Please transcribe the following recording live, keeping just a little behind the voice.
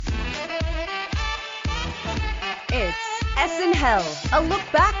SNL, a look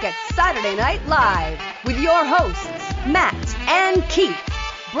back at Saturday Night Live with your hosts, Matt and Keith.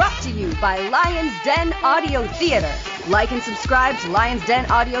 Brought to you by Lion's Den Audio Theater. Like and subscribe to Lion's Den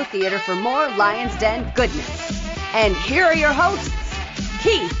Audio Theater for more Lion's Den goodness. And here are your hosts,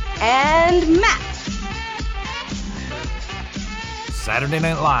 Keith and Matt. Saturday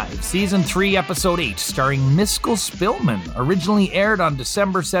Night Live, Season 3, Episode 8, starring Miskell Spillman, originally aired on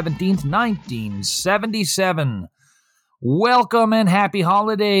December 17th, 1977. Welcome and happy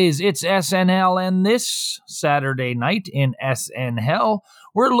holidays. It's SNL, and this Saturday night in SNL,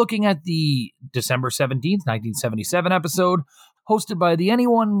 we're looking at the December 17th, 1977 episode, hosted by the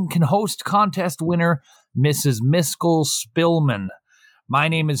Anyone Can Host contest winner, Mrs. Miskell Spillman. My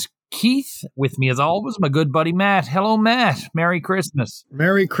name is Keith. With me, as always, my good buddy Matt. Hello, Matt. Merry Christmas.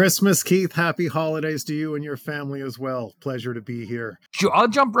 Merry Christmas, Keith. Happy holidays to you and your family as well. Pleasure to be here. I'll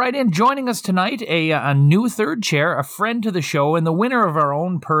jump right in. Joining us tonight, a new third chair, a friend to the show, and the winner of our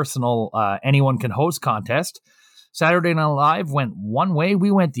own personal Anyone Can Host contest. Saturday Night Live went one way,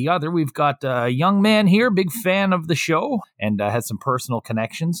 we went the other. We've got a young man here, big fan of the show, and has some personal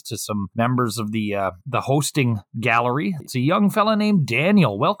connections to some members of the hosting gallery. It's a young fella named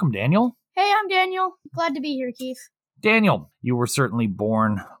Daniel. Welcome, Daniel. Hey, I'm Daniel. Glad to be here, Keith. Daniel, you were certainly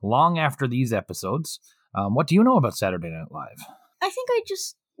born long after these episodes. What do you know about Saturday Night Live? I think I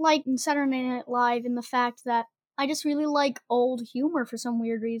just like Saturday Night Live in the fact that I just really like old humor for some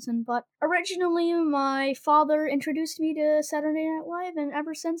weird reason, but originally my father introduced me to Saturday Night Live, and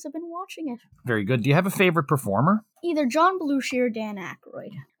ever since I've been watching it. Very good. Do you have a favorite performer? Either John Belushi or Dan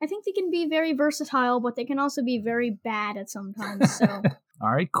Aykroyd. I think they can be very versatile, but they can also be very bad at sometimes, so...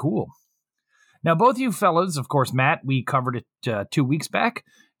 All right, cool. Now, both you fellas, of course, Matt, we covered it 2 weeks back.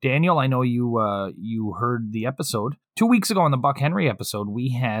 Daniel, I know you heard the episode. 2 weeks ago on the Buck Henry episode,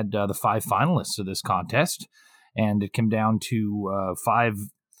 we had the 5 finalists of this contest. And it came down to 5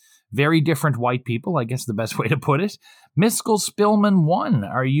 very different white people, I guess the best way to put it. Miskell Spillman won.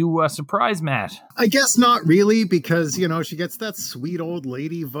 Are you surprised, Matt? I guess not really, because, she gets that sweet old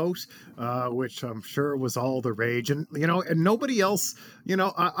lady vote, which I'm sure was all the rage. And, and nobody else,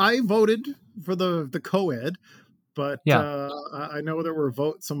 I voted for the co-ed, but yeah. I know there were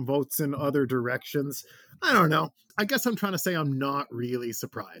some votes in other directions. I don't know. I guess I'm trying to say I'm not really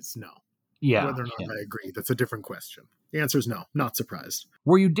surprised, no. Yeah. Whether or not I agree, that's a different question. The answer is no, not surprised.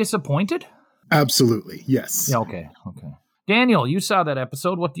 Were you disappointed? Absolutely, yes. Yeah, okay. Daniel, you saw that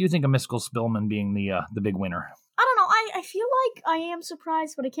episode. What do you think of Miskell Spillman being the big winner? I don't know. I feel like I am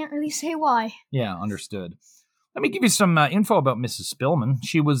surprised, but I can't really say why. Yeah, understood. Let me give you some info about Mrs. Spillman.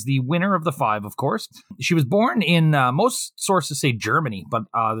 She was the winner of the 5, of course. She was born in, most sources say Germany, but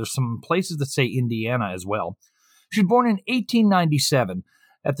there's some places that say Indiana as well. She was born in 1897.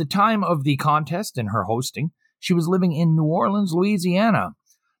 At the time of the contest and her hosting, she was living in New Orleans, Louisiana.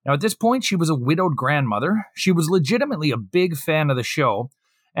 Now, at this point, she was a widowed grandmother. She was legitimately a big fan of the show,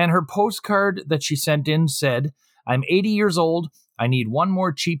 and her postcard that she sent in said, "I'm 80 years old. I need one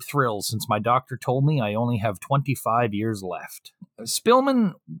more cheap thrill since my doctor told me I only have 25 years left."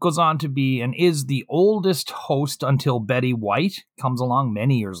 Spillman goes on to be and is the oldest host until Betty White comes along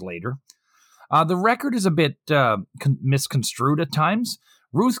many years later. The record is a bit misconstrued at times.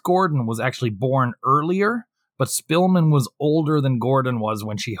 Ruth Gordon was actually born earlier, but Spillman was older than Gordon was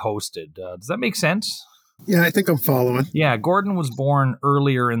when she hosted. Does that make sense? Yeah, I think I'm following. Yeah, Gordon was born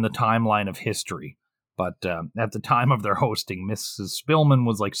earlier in the timeline of history, but at the time of their hosting, Mrs. Spillman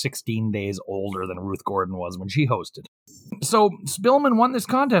was like 16 days older than Ruth Gordon was when she hosted. So Spillman won this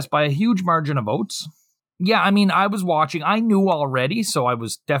contest by a huge margin of votes. Yeah, I mean, I was watching. I knew already, so I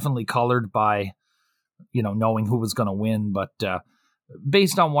was definitely colored by, knowing who was going to win, but...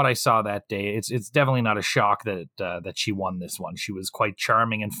 based on what I saw that day, it's definitely not a shock that she won this one. She was quite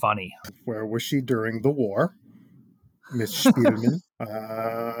charming and funny. Where was she during the war, Miss Spillman?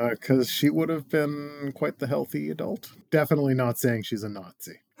 Because she would have been quite the healthy adult. Definitely not saying she's a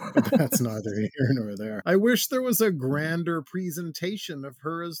Nazi. But that's neither here nor there. I wish there was a grander presentation of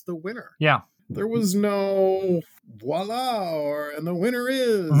her as the winner. Yeah. There was no voila, and the winner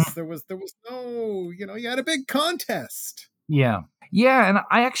is. Mm-hmm. There was no, you had a big contest. Yeah. Yeah, and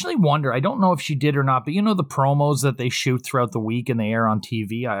I actually wonder, I don't know if she did or not, but the promos that they shoot throughout the week and they air on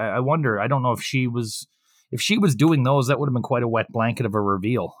TV, I wonder, I don't know if she was doing those, that would have been quite a wet blanket of a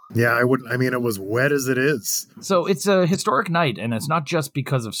reveal. Yeah, it was wet as it is. So it's a historic night, and it's not just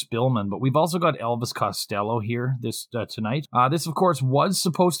because of Spillman, but we've also got Elvis Costello here tonight. This, of course, was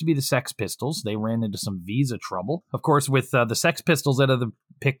supposed to be the Sex Pistols. They ran into some visa trouble. Of course, with the Sex Pistols out of the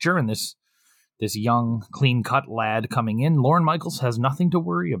picture, and this this young, clean-cut lad coming in, Lorne Michaels has nothing to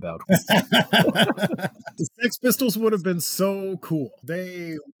worry about. The Sex Pistols would have been so cool.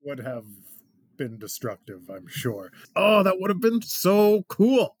 They would have been destructive, I'm sure. Oh, that would have been so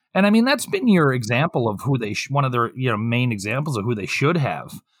cool. And I mean, that's been your example of who they, one of their main examples of who they should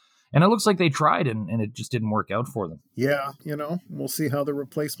have. And it looks like they tried and it just didn't work out for them. Yeah, we'll see how the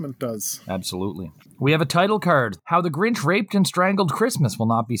replacement does. Absolutely. We have a title card. How the Grinch Raped and Strangled Christmas will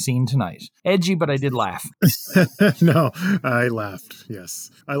not be seen tonight. Edgy, but I did laugh. No, I laughed, yes.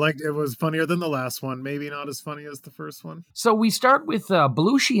 I liked it. Was funnier than the last one. Maybe not as funny as the first one. So we start with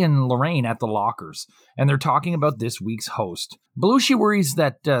Belushi and Lorraine at the lockers, and they're talking about this week's host. Belushi worries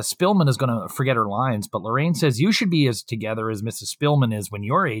that Spillman is going to forget her lines, but Lorraine says you should be as together as Mrs. Spillman is when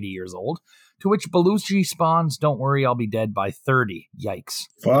you're 80 years old, to which Belushi spawns, don't worry, I'll be dead by 30. Yikes.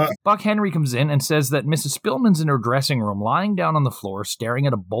 Fuck. Buck Henry comes in and says that Mrs. Spillman's in her dressing room, lying down on the floor, staring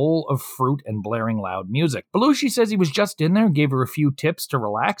at a bowl of fruit and blaring loud music. Belushi says he was just in there, gave her a few tips to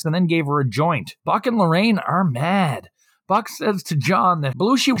relax, and then gave her a joint. Buck and Lorraine are mad. Buck says to John that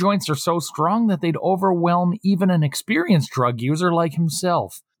Belushi joints are so strong that they'd overwhelm even an experienced drug user like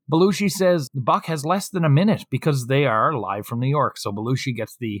himself. Belushi says Buck has less than a minute because they are live from New York. So Belushi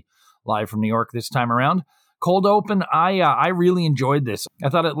gets the live from New York this time around. Cold open, I really enjoyed this. I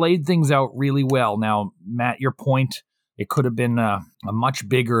thought it laid things out really well. Now, Matt, your point, it could have been a much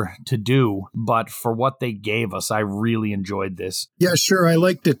bigger to do, but for what they gave us, I really enjoyed this. Yeah, sure. I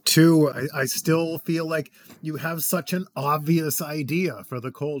liked it too. I still feel like you have such an obvious idea for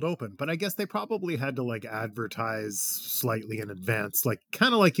the cold open, but I guess they probably had to advertise slightly in advance,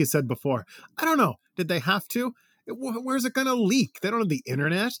 kind of like you said before. I don't know. Did they have to? Where's it going to leak? They don't have the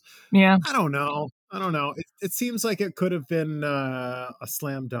internet. Yeah. I don't know. It seems like it could have been a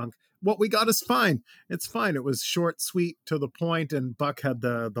slam dunk. What we got is fine. It's fine. It was short, sweet, to the point, and Buck had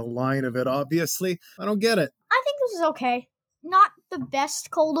the line of it, obviously. I don't get it. I think this is okay. Not the best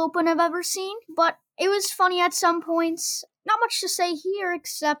cold open I've ever seen, but it was funny at some points. Not much to say here,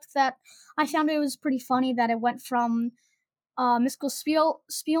 except that I found it was pretty funny that it went from Miskell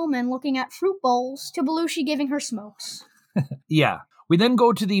Spillman looking at fruit bowls to Belushi giving her smokes. Yeah. We then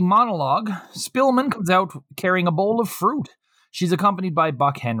go to the monologue. Spillman comes out carrying a bowl of fruit. She's accompanied by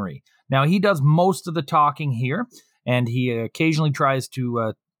Buck Henry. Now, he does most of the talking here, and he occasionally tries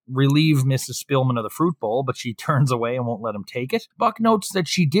to relieve Mrs. Spillman of the fruit bowl, but she turns away and won't let him take it. Buck notes that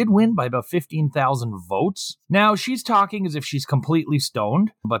she did win by about 15,000 votes. Now, she's talking as if she's completely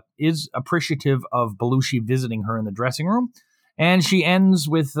stoned, but is appreciative of Belushi visiting her in the dressing room. And she ends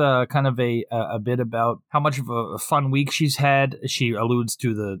with kind of a bit about how much of a fun week she's had. She alludes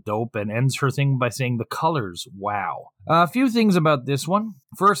to the dope and ends her thing by saying the colors, wow. A few things about this one.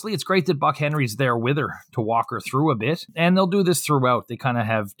 Firstly, it's great that Buck Henry's there with her to walk her through a bit. And they'll do this throughout. They kind of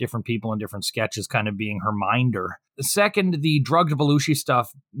have different people in different sketches kind of being her minder. Second, the drugged Belushi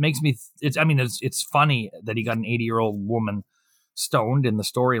stuff makes me... It's funny that he got an 80-year-old woman stoned in the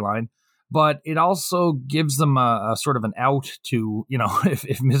storyline. But it also gives them a sort of an out to,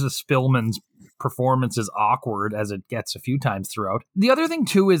 if Mrs. Spillman's performance is awkward, as it gets a few times throughout. The other thing,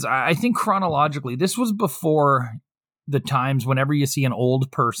 too, is I think chronologically, this was before the times whenever you see an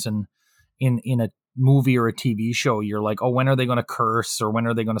old person in a movie or a TV show, you're like, oh, when are they going to curse or when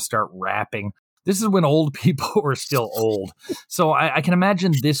are they going to start rapping? This is when old people were still old. So I can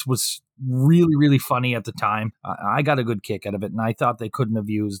imagine this was really, really funny at the time. I got a good kick out of it, and I thought they couldn't have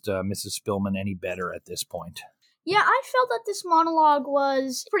used Mrs. Spillman any better at this point. Yeah, I felt that this monologue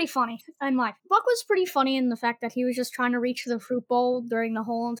was pretty funny. Buck was pretty funny in the fact that he was just trying to reach the fruit bowl during the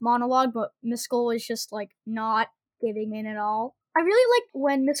whole monologue, but Miskell was just, not giving in at all. I really liked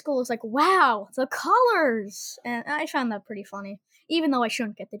when Miskell was like, wow, the colors! And I found that pretty funny, even though I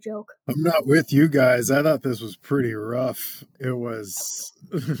shouldn't get the joke. I'm not with you guys. I thought this was pretty rough. It was,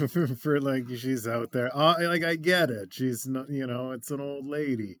 for she's out there. I get it. She's not, it's an old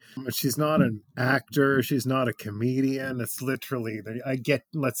lady. She's not an actor. She's not a comedian. It's literally,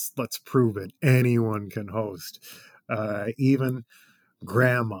 let's prove it. Anyone can host. Even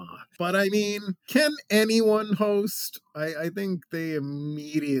grandma. But can anyone host? I think they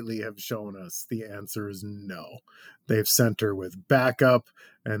immediately have shown us the answer is no. They've sent her with backup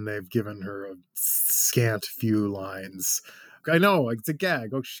and they've given her a scant few lines. I know, it's a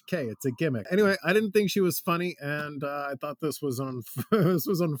gag. Okay, it's a gimmick. Anyway, I didn't think she was funny, and I thought this was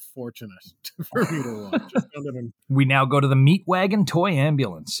unfortunate for me to watch. We now go to the Meat Wagon Toy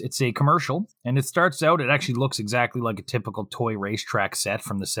Ambulance. It's a commercial, and it starts out, it actually looks exactly like a typical toy racetrack set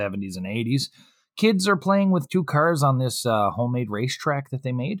from the 70s and 80s. Kids are playing with two cars on this homemade racetrack that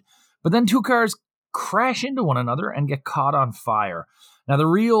they made, but then two cars crash into one another and get caught on fire. Now, the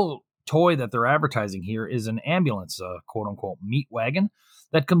real toy that they're advertising here is an ambulance, a quote-unquote meat wagon,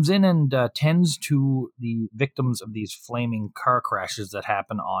 that comes in and tends to the victims of these flaming car crashes that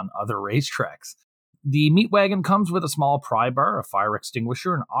happen on other racetracks. The meat wagon comes with a small pry bar, a fire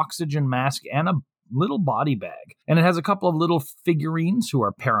extinguisher, an oxygen mask, and a little body bag. And it has a couple of little figurines who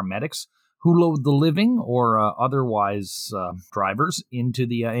are paramedics who load the living or otherwise drivers into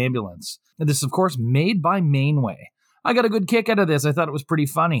the ambulance. And this is, of course, made by Mainway. I got a good kick out of this. I thought it was pretty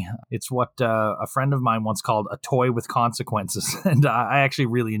funny. It's what a friend of mine once called a toy with consequences, and I actually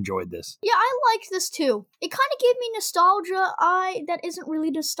really enjoyed this. Yeah, I liked this too. It kind of gave me nostalgia that isn't really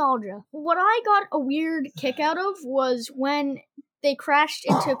nostalgia. What I got a weird kick out of was when they crashed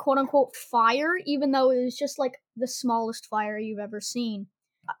into quote-unquote fire, even though it was just like the smallest fire you've ever seen.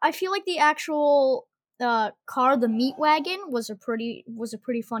 I feel like the actual car, the meat wagon, was a pretty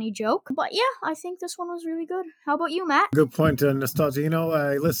funny joke. But yeah, I think this one was really good. How about you, Matt? Good point. Nostalgia.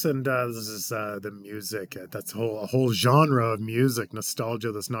 I listened. This is the music. That's a whole genre of music.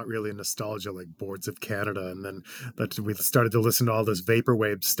 Nostalgia. That's not really nostalgia like Boards of Canada. And then we started to listen to all this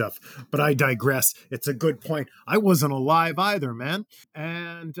vaporwave stuff. But I digress. It's a good point. I wasn't alive either, man.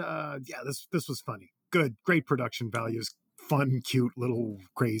 And this was funny. Good, great production values. Fun, cute, little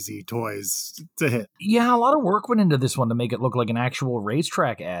crazy toys. It's a hit. Yeah, a lot of work went into this one to make it look like an actual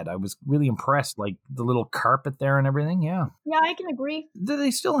racetrack ad. I was really impressed, like the little carpet there and everything. Yeah. Yeah, I can agree. Do they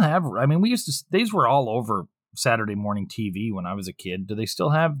still have, these were all over Saturday morning TV when I was a kid. Do they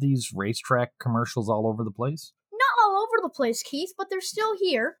still have these racetrack commercials all over the place? Not all over the place, Keith, but they're still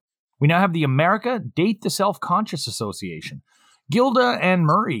here. We now have the America Date the Self-Conscious Association. Gilda and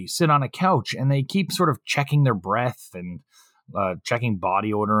Murray sit on a couch and they keep sort of checking their breath and checking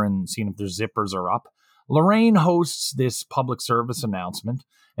body odor and seeing if their zippers are up. Lorraine hosts this public service announcement,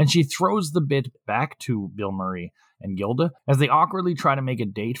 and she throws the bit back to Bill Murray and Gilda as they awkwardly try to make a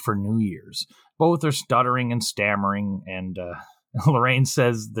date for New Year's. Both are stuttering and stammering, and Lorraine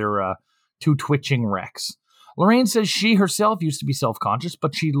says they're two twitching wrecks. Lorraine says she herself used to be self-conscious,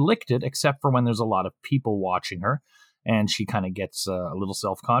 but she licked it except for when there's a lot of people watching her, and she kind of gets a little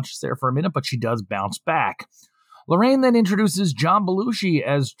self-conscious there for a minute, but she does bounce back. Lorraine then introduces John Belushi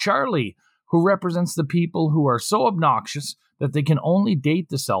as Charlie, who represents the people who are so obnoxious that they can only date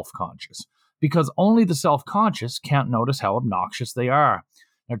the self-conscious, because only the self-conscious can't notice how obnoxious they are.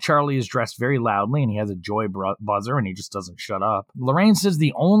 Now, Charlie is dressed very loudly, and he has a joy buzzer, and he just doesn't shut up. Lorraine says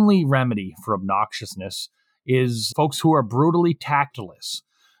the only remedy for obnoxiousness is folks who are brutally tactless.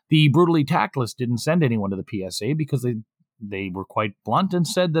 The brutally tactless didn't send anyone to the PSA because they were quite blunt and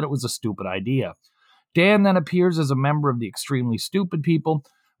said that it was a stupid idea. Dan then appears as a member of the extremely stupid people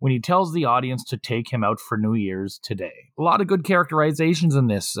when he tells the audience to take him out for New Year's today. A lot of good characterizations in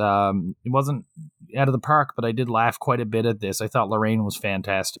this. It wasn't out of the park, but I did laugh quite a bit at this. I thought Lorraine was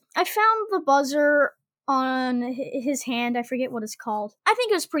fantastic. I found the buzzer on his hand. I forget what it's called. I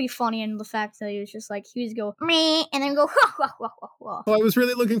think it was pretty funny in the fact that he was just like, he was go, meh, and then go, ha, ha, ha, ha, ha. Well, I was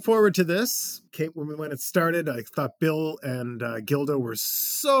really looking forward to this. Kate, when it started, I thought Bill and Gilda were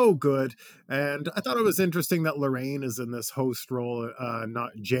so good. And I thought it was interesting that Lorraine is in this host role,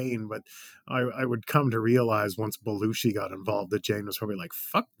 not Jane. But I would come to realize once Belushi got involved that Jane was probably like,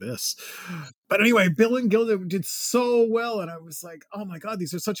 fuck this. But anyway, Bill and Gilda did so well. And I was like, oh my God,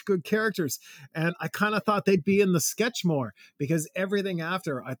 these are such good characters. And I kind of thought they'd be in the sketch more because everything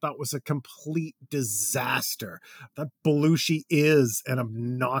after I thought was a complete disaster. That Belushi is an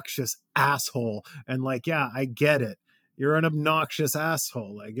obnoxious asshole. And like, yeah, I get it. You're an obnoxious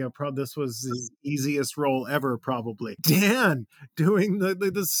asshole. Like, probably this was his easiest role ever, probably. Dan doing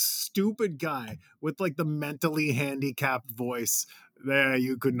the stupid guy with like the mentally handicapped voice. There,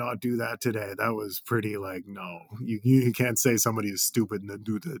 you could not do that today. That was pretty like, no, you can't say somebody is stupid and then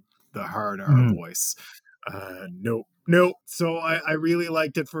do the hard R voice. Nope. So I really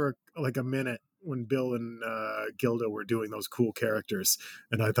liked it for like a minute when Bill and Gilda were doing those cool characters,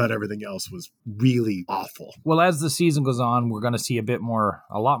 and I thought everything else was really awful. Well, as the season goes on, we're going to see a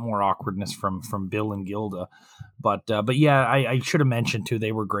lot more awkwardness from Bill and Gilda, but yeah, I should have mentioned too,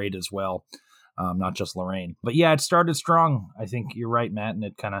 they were great as well, not just Lorraine. But yeah, it started strong. I think you're right, Matt, and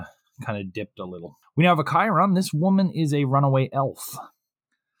it kind of dipped a little. We now have a Chiron. This woman is a runaway elf.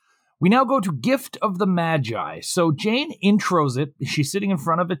 We now go to Gift of the Magi. So Jane intros it. She's sitting in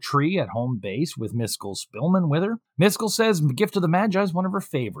front of a tree at home base with Miskell Spillman with her. Miskell says Gift of the Magi is one of her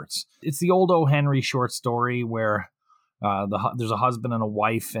favorites. It's the old O. Henry short story where there's a husband and a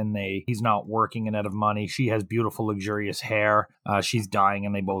wife, and he's not working and out of money. She has beautiful, luxurious hair. She's dying,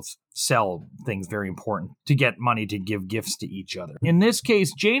 and they both sell things very important to get money to give gifts to each other. In this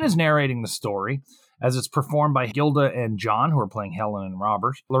case, Jane is narrating the story, as it's performed by Gilda and John, who are playing Helen and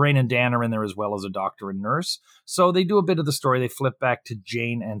Robert. Lorraine and Dan are in there as well as a doctor and nurse. So they do a bit of the story. They flip back to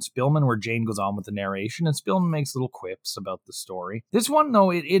Jane and Spillman, where Jane goes on with the narration, and Spillman makes little quips about the story. This one,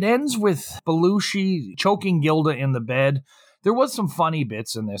 though, it ends with Belushi choking Gilda in the bed. There was some funny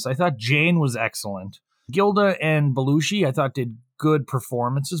bits in this. I thought Jane was excellent. Gilda and Belushi, I thought, did good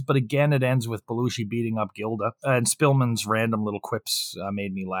performances, but again, it ends with Belushi beating up Gilda, and Spillman's random little quips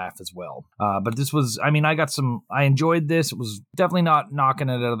made me laugh as well. But this was, I enjoyed this. It was definitely not knocking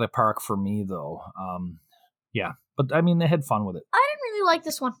it out of the park for me, though. Yeah, but they had fun with it. I didn't really like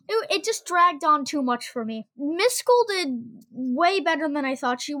this one. It just dragged on too much for me. Miskell did way better than I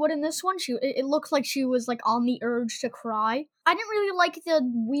thought she would in this one. It looked like she was on the urge to cry. I didn't really like the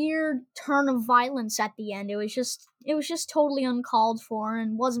weird turn of violence at the end. It was just totally uncalled for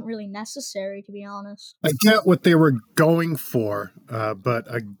and wasn't really necessary, to be honest. I get what they were going for,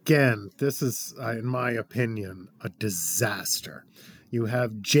 but again, this is, in my opinion, a disaster. You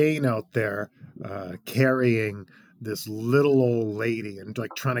have Jane out there carrying this little old lady and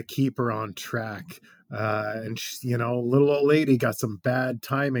trying to keep her on track. And she, little old lady got some bad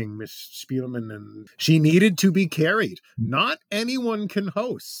timing, Miss Spillman, and she needed to be carried. Not anyone can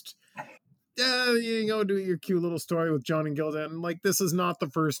host. Yeah, do your cute little story with John and Gilda. And this is not the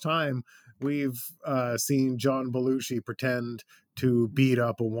first time we've seen John Belushi pretend to beat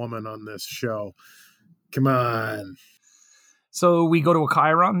up a woman on this show. Come on. So we go to a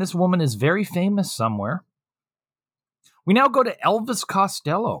Chiron. This woman is very famous somewhere. We now go to Elvis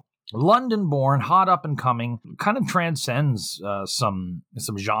Costello. London-born, hot up and coming, kind of transcends some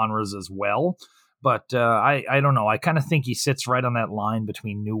genres as well. But I don't know. I kind of think he sits right on that line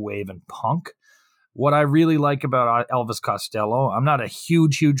between new wave and punk. What I really like about Elvis Costello, I'm not a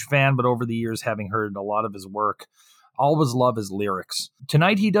huge fan, but over the years, having heard a lot of his work, always love his lyrics.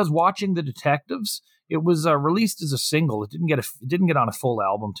 Tonight he does Watching the Detectives. It was released as a single. It didn't get on a full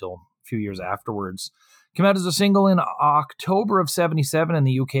album till a few years afterwards. Came out as a single in October of 77 in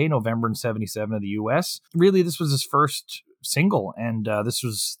the UK, November in 77 in the US. Really, this was his first single, and this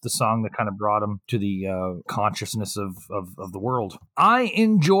was the song that kind of brought him to the consciousness of the world. I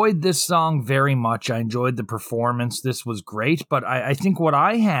enjoyed this song very much. I enjoyed the performance. This was great, but I think what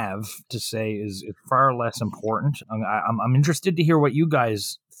I have to say is far less important. I'm interested to hear what you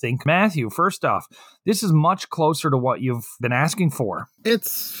guys think. Matthew, first off, this is much closer to what you've been asking for.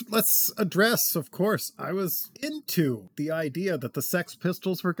 Let's address, of course, I was into the idea that the Sex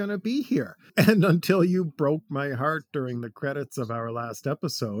Pistols were going to be here. And until you broke my heart during the credits of our last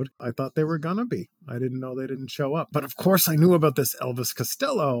episode, I thought they were going to be. I didn't know they didn't show up. But of course, I knew about this Elvis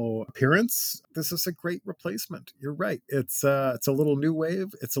Costello appearance. This is a great replacement. You're right. It's a little new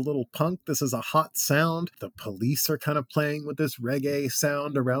wave. It's a little punk. This is a hot sound. The Police are kind of playing with this reggae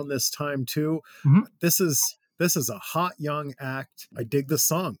sound around this time too. Mm-hmm. This is a hot young act. I dig the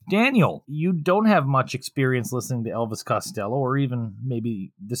song. Daniel, you don't have much experience listening to Elvis Costello or even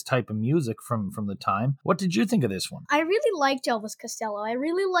maybe this type of music from the time. What did you think of this one? I really liked Elvis Costello. I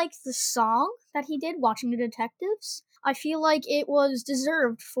really liked the song that he did, Watching the Detectives. I feel like it was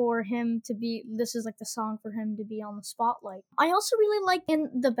deserved for him to be, this is the song for him to be on the spotlight. I also really like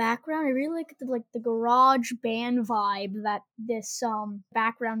in the background, I really like the garage band vibe that this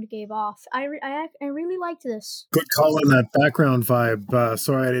background gave off. I really liked this. Good call on that background vibe.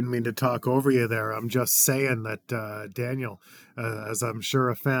 Sorry, I didn't mean to talk over you there. I'm just saying that Daniel, as I'm sure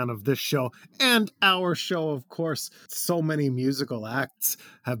a fan of this show and our show, of course, so many musical acts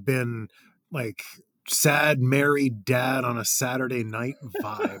have been sad married dad on a Saturday night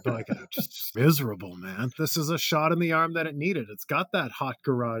vibe. Just miserable, man. This is a shot in the arm that it needed. It's got that hot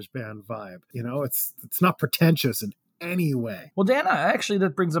garage band vibe. It's not pretentious in any way. Well, Dana, actually,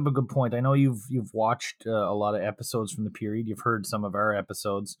 that brings up a good point. I know you've watched a lot of episodes from the period. You've heard some of our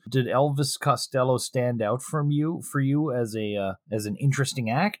episodes. Did Elvis Costello stand out for you as an interesting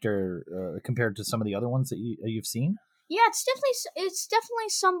actor compared to some of the other ones that you've seen? Yeah, it's definitely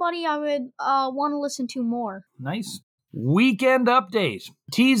somebody I would want to listen to more. Nice. Weekend update.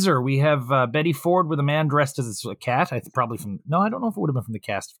 Teaser. We have Betty Ford with a man dressed as a cat. I don't know if it would have been from the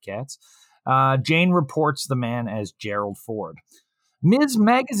cast of Cats. Jane reports the man as Gerald Ford. Ms.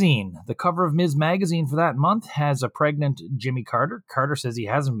 Magazine. The cover of Ms. Magazine for that month has a pregnant Jimmy Carter. Carter says he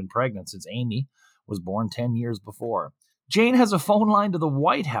hasn't been pregnant since Amy was born 10 years before. Jane has a phone line to the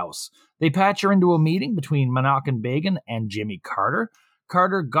White House. They patch her into a meeting between Menachem Begin and Jimmy Carter.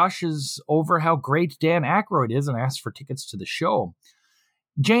 Carter gushes over how great Dan Aykroyd is and asks for tickets to the show.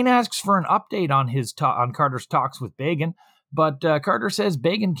 Jane asks for an update on Carter's talks with Begin, but Carter says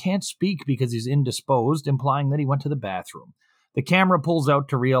Begin can't speak because he's indisposed, implying that he went to the bathroom. The camera pulls out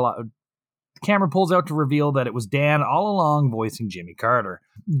to The camera pulls out to reveal that it was Dan all along voicing Jimmy Carter.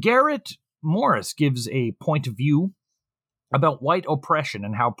 Garrett Morris gives a point of view about white oppression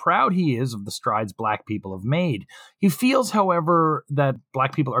and how proud he is of the strides black people have made. He feels, however, that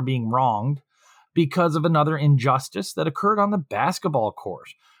black people are being wronged because of another injustice that occurred on the basketball court,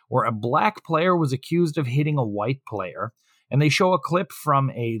 where a black player was accused of hitting a white player. And they show a clip from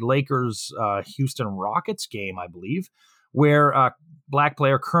a Lakers Houston Rockets game, I believe, where black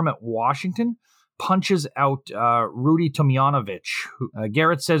player Kermit Washington punches out Rudy Tomjanovich.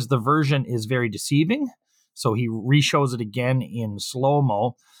 Garrett says the version is very deceiving, so he re-shows it again in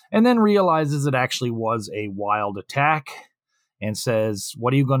slow-mo, and then realizes it actually was a wild attack, and says,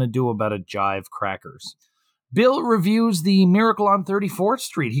 "What are you going to do about it, jive crackers?" Bill reviews The Miracle on 34th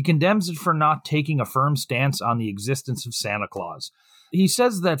Street. He condemns it for not taking a firm stance on the existence of Santa Claus. He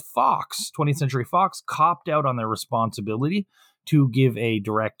says that Fox, 20th Century Fox, copped out on their responsibility to give a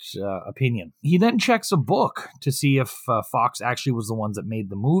direct opinion. He then checks a book to see if Fox actually was the ones that made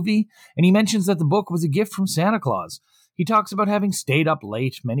the movie, and he mentions that the book was a gift from Santa Claus. He talks about having stayed up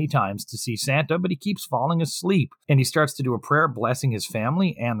late many times to see Santa, but he keeps falling asleep, and he starts to do a prayer blessing his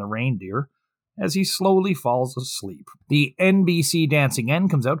family and the reindeer as he slowly falls asleep. The NBC Dancing N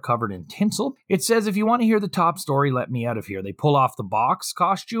comes out covered in tinsel. It says, if you want to hear the top story, let me out of here. They pull off the box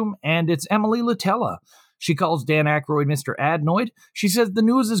costume, and it's Emily Latella. She calls Dan Aykroyd Mr. Adnoid. She says the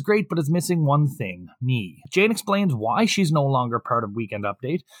news is great, but it's missing one thing, me. Jane explains why she's no longer part of Weekend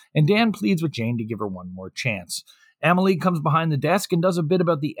Update, and Dan pleads with Jane to give her one more chance. Emily comes behind the desk and does a bit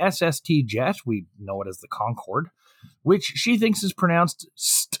about the SST jet, we know it as the Concorde, which she thinks is pronounced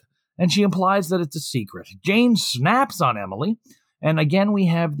st, and she implies that it's a secret. Jane snaps on Emily, and again we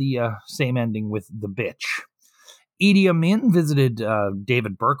have the same ending with the bitch. Idi Amin visited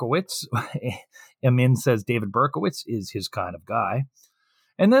David Berkowitz. Amin says David Berkowitz is his kind of guy.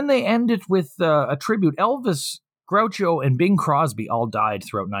 And then they end it with a tribute. Elvis, Groucho, and Bing Crosby all died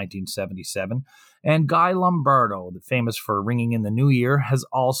throughout 1977. And Guy Lombardo, famous for ringing in the New Year, has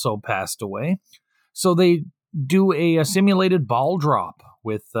also passed away. So they do a simulated ball drop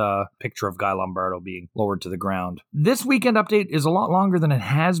with a picture of Guy Lombardo being lowered to the ground. This Weekend Update is a lot longer than it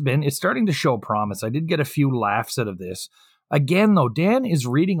has been. It's starting to show promise. I did get a few laughs out of this. Again, though, Dan is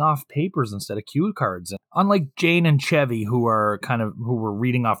reading off papers instead of cue cards. Unlike Jane and Chevy, who were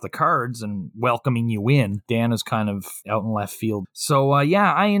reading off the cards and welcoming you in, Dan is kind of out in left field. So,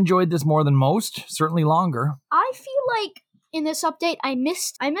 yeah, I enjoyed this more than most. Certainly longer. I feel like in this update, I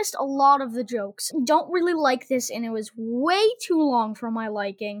missed a lot of the jokes. Don't really like this, and it was way too long for my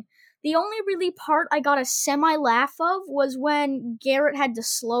liking. The only really part I got a semi-laugh of was when Garrett had to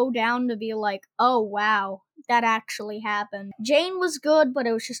slow down to be like, oh wow, that actually happened. Jane was good, but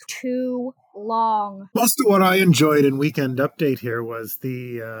it was just too long. Most of what I enjoyed in Weekend Update here was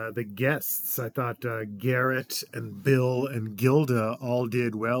the guests. I thought Garrett and Bill and Gilda all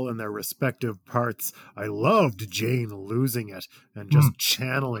did well in their respective parts. I loved Jane losing it and just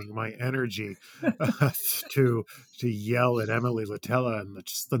channeling my energy to yell at Emily Latella and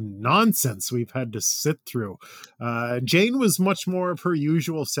just the nonsense we've had to sit through. Jane was much more of her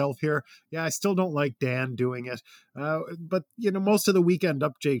usual self here. Yeah, I still don't like Dan doing it. But, most of the Weekend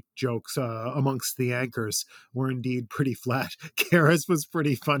Update jokes amongst the anchors were indeed pretty flat. Karis was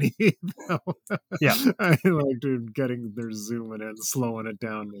pretty funny, though. Yeah. I liked getting their zooming in, slowing it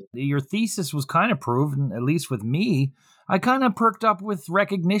down. Your thesis was kind of proven, at least with me. I kind of perked up with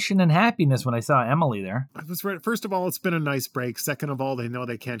recognition and happiness when I saw Emily there. I was right. First of all, it's been a nice break. Second of all, they know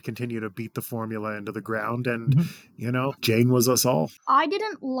they can't continue to beat the formula into the ground. And, Jane was us all. I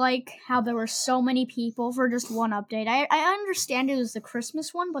didn't like how there were so many people for just one update. I understand it was the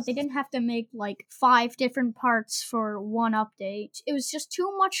Christmas one, but they didn't have to make, 5 different parts for one update. It was just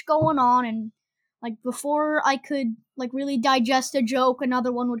too much going on, and, before I could, really digest a joke,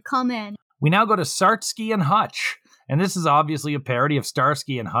 another one would come in. We now go to Starsky and Hutch. And this is obviously a parody of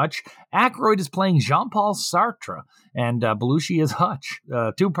Starsky and Hutch. Aykroyd is playing Jean-Paul Sartre, and Belushi is Hutch.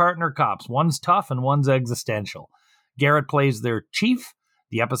 2 partner cops. One's tough and one's existential. Garrett plays their chief.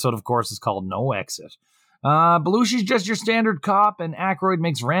 The episode, of course, is called No Exit. Belushi's just your standard cop, and Aykroyd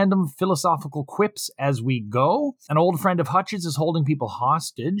makes random philosophical quips as we go. An old friend of Hutch's is holding people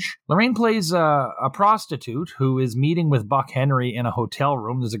hostage. Lorraine plays a prostitute who is meeting with Buck Henry in a hotel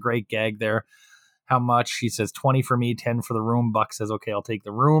room. There's a great gag there. How much? She says 20 for me, 10 for the room. Buck says, okay, I'll take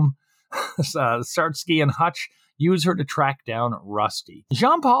the room. Starsky and Hutch use her to track down Rusty.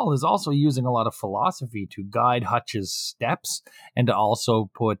 Jean-Paul is also using a lot of philosophy to guide Hutch's steps and to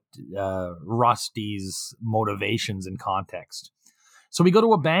also put Rusty's motivations in context. So we go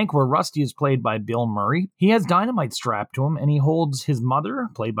to a bank where Rusty is played by Bill Murray. He has dynamite strapped to him, and he holds his mother,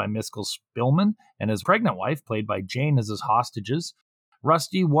 played by Miskell Spillman, and his pregnant wife, played by Jane, as his hostages.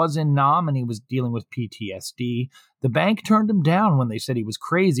 Rusty was in Nam, and he was dealing with PTSD. The bank turned him down when they said he was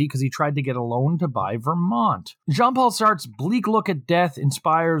crazy because he tried to get a loan to buy Vermont. Jean-Paul Sartre's bleak look at death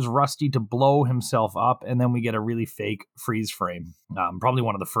inspires Rusty to blow himself up, and then we get a really fake freeze frame. Probably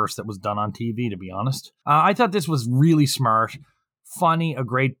one of the first that was done on TV, to be honest. I thought this was really smart, funny, a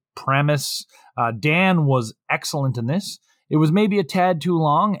great premise. Dan was excellent in this. It was maybe a tad too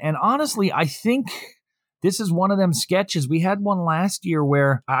long, and honestly, I think this is one of them sketches. We had one last year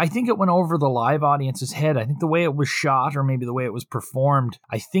where I think it went over the live audience's head. I think the way it was shot, or maybe the way it was performed,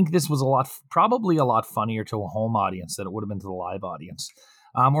 I think this was probably a lot funnier to a home audience than it would have been to the live audience.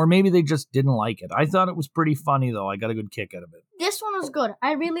 Or maybe they just didn't like it. I thought it was pretty funny, though. I got a good kick out of it. This one was good.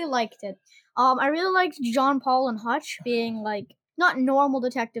 I really liked it. I really liked John Paul and Hutch being, like, not normal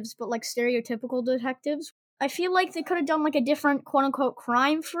detectives, but, like, stereotypical detectives. I feel like they could have done, like, a different quote-unquote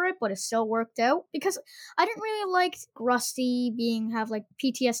crime for it, but it still worked out. Because I didn't really like Rusty have, like,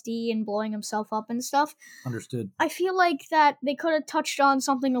 PTSD and blowing himself up and stuff. Understood. I feel like that they could have touched on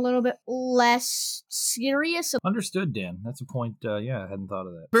something a little bit less serious. Understood, Dan. That's a point, I hadn't thought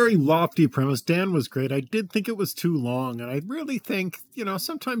of that. Very lofty premise. Dan was great. I did think it was too long, and I really think,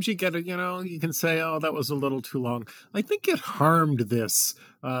 sometimes you get it, you can say, oh, that was a little too long. I think it harmed this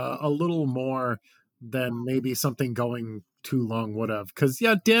a little more than maybe something going too long would have. Because,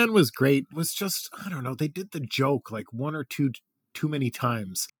 Dan was great. It was just, I don't know, they did the joke like one or two too many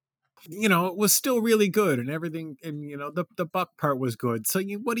times. It was still really good and everything. And, the Buck part was good. So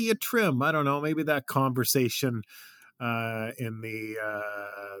what do you trim? I don't know, maybe that conversation in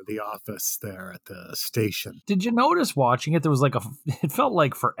the office there at the station. Did you notice watching it? There was it felt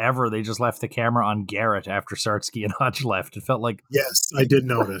like forever they just left the camera on Garrett after Sartsky and Hutch left. It felt like... Yes, I did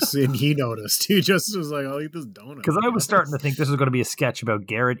notice. And he noticed. He just was like, I'll eat this donut. Because I was starting to think this was going to be a sketch about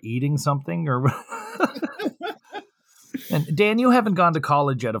Garrett eating something or... And Dan, you haven't gone to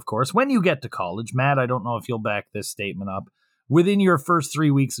college yet, of course. When you get to college, Matt, I don't know if you'll back this statement up. Within your first 3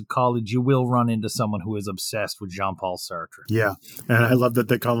 weeks of college, you will run into someone who is obsessed with Jean-Paul Sartre. Yeah, and I love that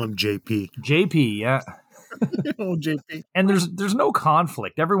they call him JP. JP, yeah. Oh, JP. And there's no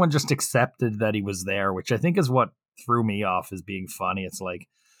conflict. Everyone just accepted that he was there, which I think is what threw me off as being funny. It's like,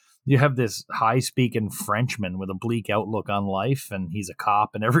 you have this high-speaking Frenchman with a bleak outlook on life, and he's a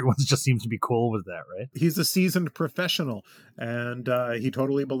cop, and everyone just seems to be cool with that, right? He's a seasoned professional, and he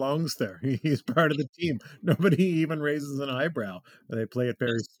totally belongs there. He's part of the team. Nobody even raises an eyebrow. They play it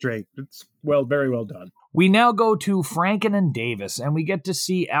very straight. It's very well done. We now go to Franken and Davis, and we get to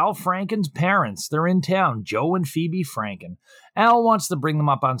see Al Franken's parents. They're in town, Joe and Phoebe Franken. Al wants to bring them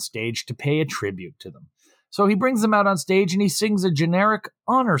up on stage to pay a tribute to them. So he brings them out on stage and he sings a generic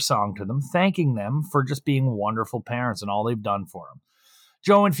honor song to them, thanking them for just being wonderful parents and all they've done for him.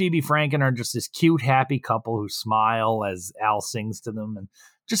 Joe and Phoebe Franken are just this cute, happy couple who smile as Al sings to them and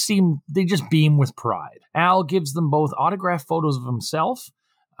they just beam with pride. Al gives them both autographed photos of himself,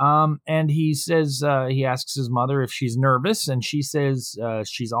 and he says, he asks his mother if she's nervous, and she says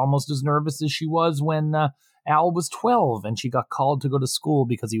she's almost as nervous as she was when Al was 12 and she got called to go to school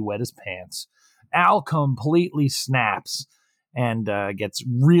because he wet his pants. Al completely snaps and gets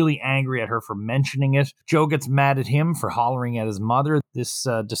really angry at her for mentioning it. Joe gets mad at him for hollering at his mother. This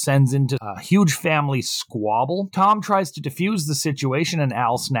descends into a huge family squabble. Tom tries to defuse the situation and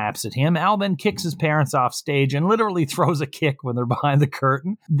Al snaps at him. Al then kicks his parents off stage and literally throws a kick when they're behind the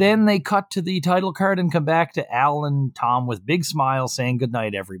curtain. Then they cut to the title card and come back to Al and Tom with big smiles saying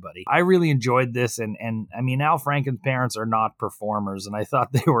goodnight, everybody. I really enjoyed this, and I mean, Al Franken's parents are not performers, and I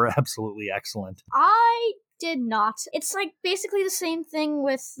thought they were absolutely excellent. I did not. It's like basically the same thing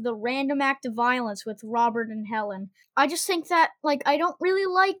with the random act of violence with Robert and Helen. I just think that, like, I don't really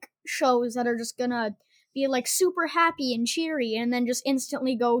like shows that are just gonna be like super happy and cheery and then just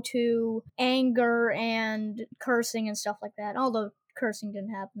instantly go to anger and cursing and stuff like that. Although cursing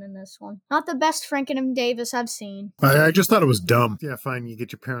didn't happen in this one. Not the best Franken and Davis I've seen. I just thought it was dumb. Yeah, fine, you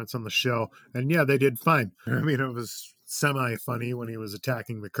get your parents on the show. And yeah, they did fine. I mean, it was semi-funny when he was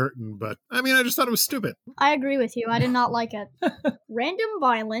attacking the curtain, but I mean, I just thought it was stupid. I agree with you. I did not like it. Random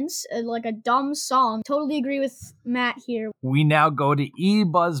violence, like a dumb song. Totally agree with Matt here. We now go to E.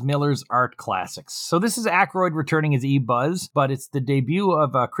 Buzz Miller's Art Classics. So this is Aykroyd returning as E. Buzz, but it's the debut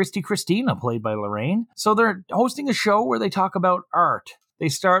of Christy Christina, played by Lorraine. So they're hosting a show where they talk about art. They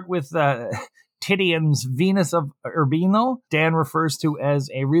start with Titian's Venus of Urbino, Dan refers to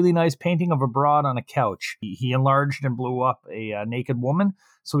as a really nice painting of a broad on a couch. He enlarged and blew up a naked woman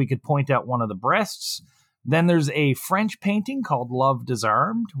so he could point out one of the breasts. Then there's a French painting called Love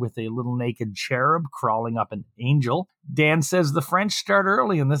Disarmed with a little naked cherub crawling up an angel. Dan says the French start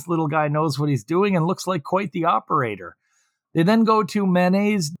early and this little guy knows what he's doing and looks like quite the operator. They then go to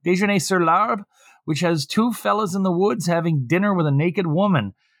Manet's Déjeuner sur l'Arbre, which has two fellas in the woods having dinner with a naked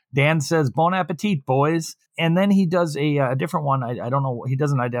woman. Dan says, bon appetit, boys. And then he does a different one. I don't know. He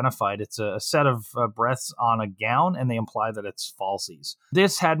doesn't identify it. It's a set of breaths on a gown, and they imply that it's falsies.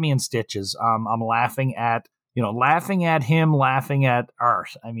 This had me in stitches. I'm laughing at him, laughing at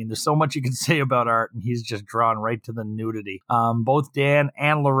art. I mean, there's so much you can say about art, and he's just drawn right to the nudity. Both Dan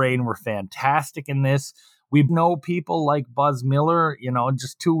and Lorraine were fantastic in this. We know people like Buzz Miller.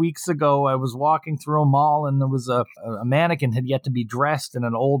 Just 2 weeks ago, I was walking through a mall and there was a mannequin had yet to be dressed, and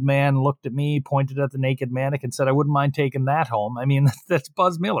an old man looked at me, pointed at the naked mannequin, said, I wouldn't mind taking that home. I mean, that's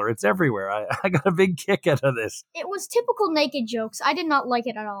Buzz Miller. It's everywhere. I got a big kick out of this. It was typical naked jokes. I did not like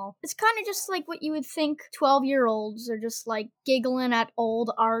it at all. It's kind of just like what you would think 12-year-olds are just like giggling at old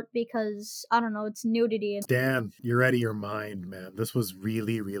art because, I don't know, it's nudity. Dan, you're out of your mind, man. This was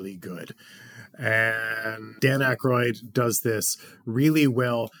really, really good. And Dan Aykroyd does this really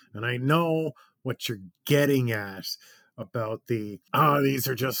well. And I know what you're getting at about these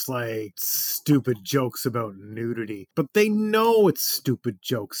are just like stupid jokes about nudity. But they know it's stupid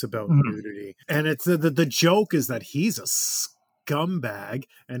jokes about nudity. And it's the joke is that he's a scumbag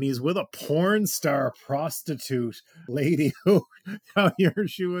and he's with a porn star prostitute lady who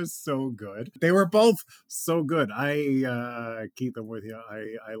she was so good. They were both so good. Keith, I'm with you.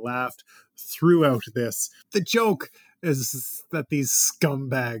 I laughed throughout this. The joke is that these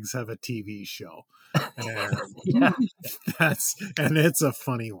scumbags have a TV show. And and it's a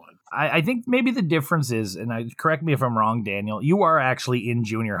funny one. I think maybe the difference is, and correct me if I'm wrong, Daniel, you are actually in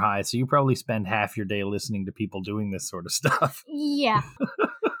junior high, so you probably spend half your day listening to people doing this sort of stuff. Yeah.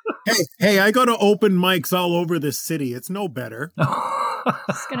 Hey, I go to open mics all over this city. It's no better.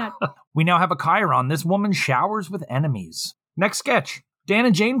 We now have a Chiron. This woman showers with enemies. Next sketch. Dan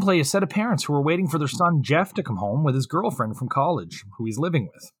and Jane play a set of parents who are waiting for their son Jeff to come home with his girlfriend from college, who he's living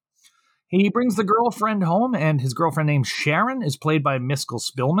with. He brings the girlfriend home, and his girlfriend named Sharon is played by Miskell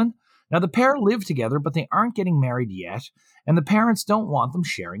Spillman. Now, the pair live together, but they aren't getting married yet, and the parents don't want them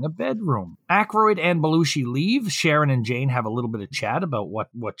sharing a bedroom. Aykroyd and Belushi leave. Sharon and Jane have a little bit of chat about what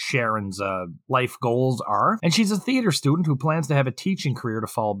Sharon's life goals are, and she's a theater student who plans to have a teaching career to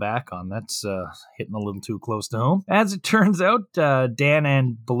fall back on. That's hitting a little too close to home. As it turns out, Dan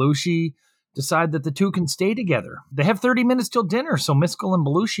and Belushi decide that the two can stay together. They have 30 minutes till dinner, so Miskell and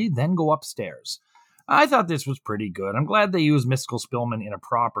Belushi then go upstairs. I thought this was pretty good. I'm glad they used Miskell Spillman in a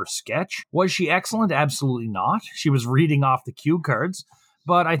proper sketch. Was she excellent? Absolutely not. She was reading off the cue cards.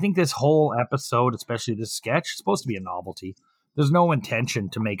 But I think this whole episode, especially this sketch, is supposed to be a novelty. There's no intention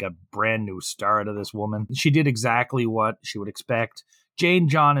to make a brand new star out of this woman. She did exactly what she would expect. Jane,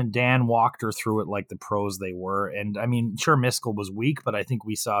 John, and Dan walked her through it like the pros they were. And I mean, sure, Miskell was weak, but I think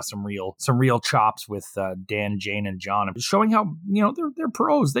we saw some real chops with Dan, Jane, and John, showing how, they're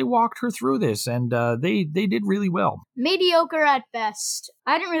pros. They walked her through this, and they did really well. Mediocre at best.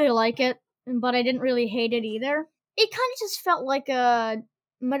 I didn't really like it, but I didn't really hate it either. It kind of just felt like a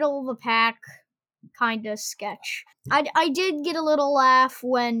middle of the pack kind of sketch. I did get a little laugh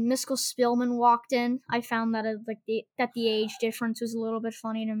when Miskell Spillman walked in. I found that the age difference was a little bit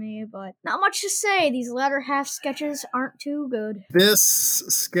funny to me, but not much to say. These latter half sketches aren't too good. This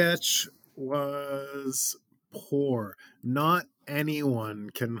sketch was poor. Not anyone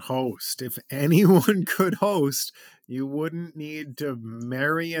can host. If anyone could host, you wouldn't need to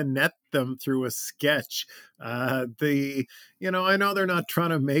marionette them through a sketch. I know they're not trying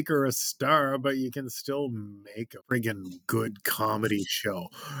to make her a star, but you can still make a friggin' good comedy show.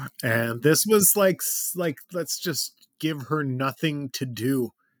 And this was like let's just give her nothing to do.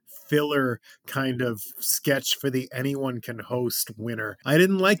 Filler kind of sketch for the anyone can host winner. I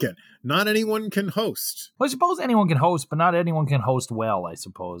didn't like it. Not anyone can host. Well, I suppose anyone can host, but not anyone can host well, I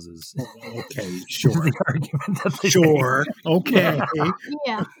suppose is okay, sure. The argument that they sure. make. Okay.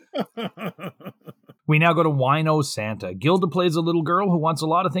 Yeah. We now go to Wino Santa. Gilda plays a little girl who wants a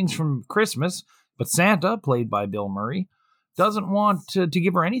lot of things from Christmas, but Santa, played by Bill Murray, doesn't want to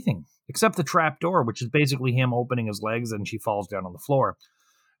give her anything, except the trap door, which is basically him opening his legs and she falls down on the floor.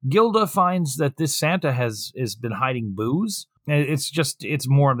 Gilda finds that this Santa has been hiding booze. It's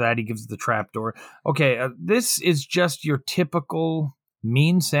more of that. He gives the trapdoor. Okay, this is just your typical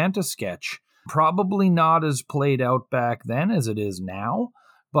mean Santa sketch. Probably not as played out back then as it is now,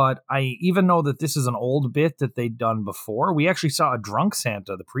 But I even know that this is an old bit that they'd done before. We actually saw a drunk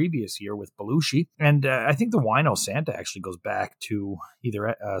Santa the previous year with Belushi. And I think the Wino Santa actually goes back to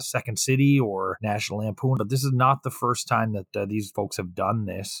either Second City or National Lampoon. But this is not the first time that these folks have done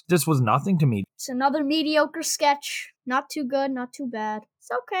this. This was nothing to me. It's another mediocre sketch. Not too good, not too bad. It's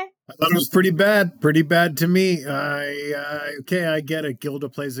okay. I thought it was pretty bad. Pretty bad to me. Okay, I get it. Gilda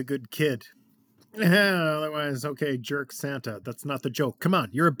plays a good kid. Otherwise, okay, jerk Santa. That's not the joke. Come on,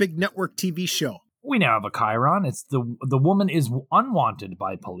 you're a big network TV show. We now have a Chiron. It's the woman is unwanted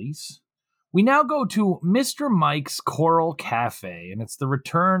by police. We now go to Mr. Mike's Coral Cafe, and it's the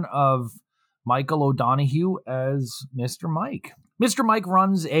return of Michael O'Donoghue as Mr. Mike. Mr. Mike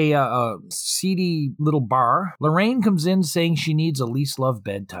runs a seedy little bar. Lorraine comes in saying she needs Elise Love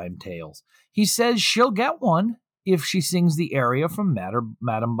bedtime tales. He says she'll get one if she sings the aria from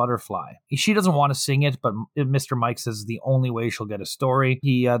Madame Butterfly. She doesn't want to sing it, but Mr. Mike says it's the only way she'll get a story.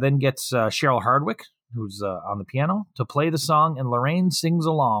 He then gets Cheryl Hardwick, who's on the piano, to play the song, and Lorraine sings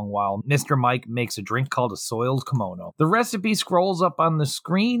along while Mr. Mike makes a drink called a soiled kimono. The recipe scrolls up on the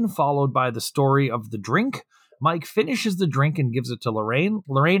screen, followed by the story of the drink. Mike finishes the drink and gives it to Lorraine.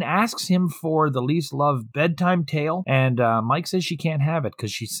 Lorraine asks him for the Elise Love bedtime tale, and Mike says she can't have it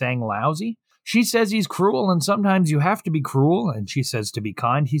because she sang lousy. She says he's cruel, and sometimes you have to be cruel, and she says to be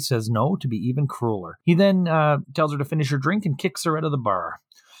kind. He says no, to be even crueler. He then tells her to finish her drink and kicks her out of the bar.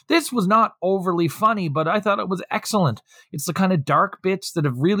 This was not overly funny, but I thought it was excellent. It's the kind of dark bits that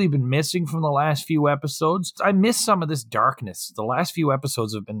have really been missing from the last few episodes. I miss some of this darkness. The last few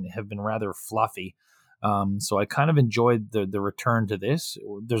episodes have been rather fluffy. So I kind of enjoyed the return to this.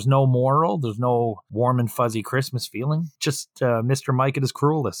 There's no moral. There's no warm and fuzzy Christmas feeling. Just Mr. Mike at his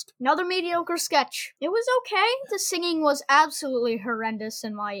cruelest. Another mediocre sketch. It was okay. The singing was absolutely horrendous to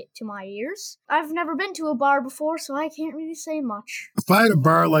my ears. I've never been to a bar before, so I can't really say much. If I had a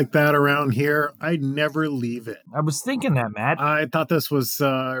bar like that around here, I'd never leave it. I was thinking that, Matt. I thought this was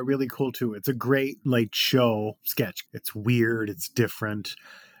really cool, too. It's a great late show sketch. It's weird. It's different.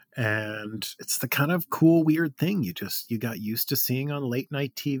 And it's the kind of cool, weird thing you got used to seeing on late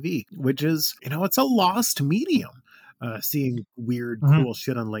night TV, which is, it's a lost medium, seeing weird, cool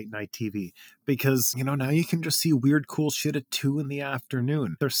shit on late night TV. Because, now you can just see weird, cool shit at 2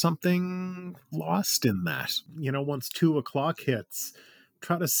 p.m. There's something lost in that. Once 2 o'clock hits,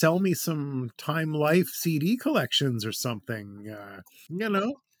 try to sell me some Time Life CD collections or something,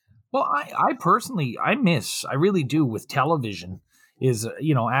 Well, I personally, I really do with television. Is,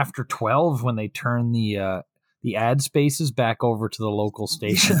 after 12 when they turn the ad spaces back over to the local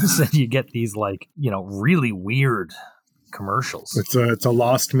stations and you get these really weird commercials. It's a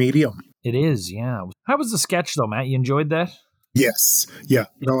lost medium. It is, yeah. How was the sketch though, Matt? You enjoyed that? Yes. Yeah.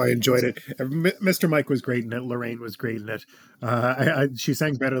 No, I enjoyed it. Mr. Mike was great in it. Lorraine was great in it. She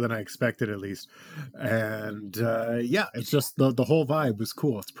sang better than I expected, at least. And it's just the whole vibe was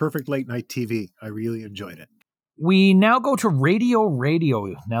cool. It's perfect late night TV. I really enjoyed it. We now go to Radio.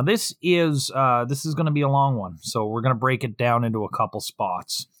 Now, this is going to be a long one, so we're going to break it down into a couple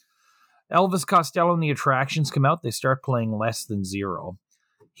spots. Elvis Costello and the Attractions come out. They start playing Less Than Zero.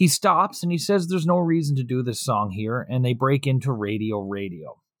 He stops, and he says there's no reason to do this song here, and they break into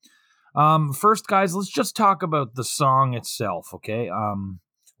Radio. First, guys, let's just talk about the song itself, okay?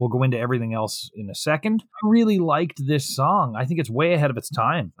 We'll go into everything else in a second. I really liked this song. I think it's way ahead of its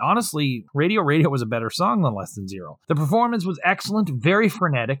time. Honestly, Radio was a better song than Less Than Zero. The performance was excellent, very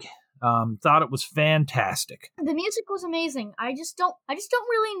frenetic. Thought it was fantastic. The music was amazing. I just don't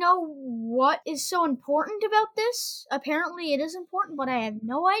really know what is so important about this. Apparently it is important, but I have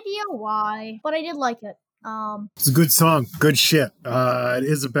no idea why. But I did like it. It's a good song. Good shit. It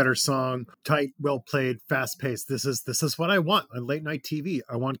is a better song. Tight, well played, fast paced. This is what I want on late night TV.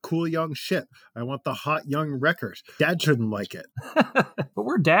 I want cool young shit. I want the hot young record. Dad shouldn't like it. But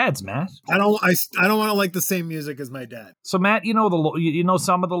we're dads, Matt. I don't want to like the same music as my dad. So Matt, you know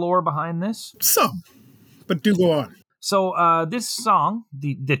some of the lore behind this? Some. But do go on. So this song,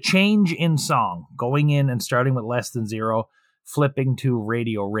 the change in song, going in and starting with Less Than Zero, flipping to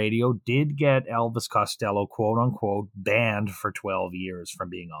Radio did get Elvis Costello, quote unquote, banned for 12 years from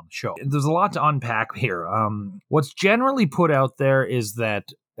being on the show. There's a lot to unpack here. What's generally put out there is that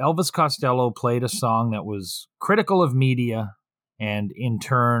Elvis Costello played a song that was critical of media, and in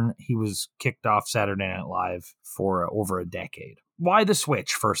turn, he was kicked off Saturday Night Live for over a decade. Why the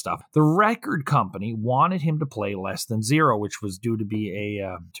switch, first off? The record company wanted him to play Less Than Zero, which was due to be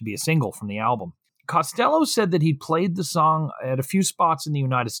a single from the album. Costello said that he played the song at a few spots in the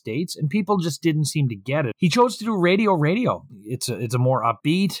United States and people just didn't seem to get it. He chose to do radio. It's a more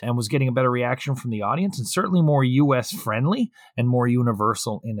upbeat and was getting a better reaction from the audience and certainly more US friendly and more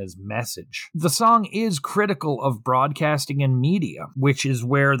universal in his message. The song is critical of broadcasting and media, which is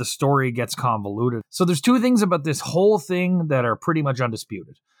where the story gets convoluted. So there's two things about this whole thing that are pretty much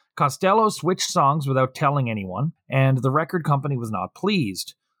undisputed. Costello switched songs without telling anyone, and the record company was not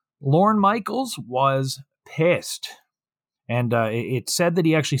pleased. Lorne Michaels was pissed. And it said that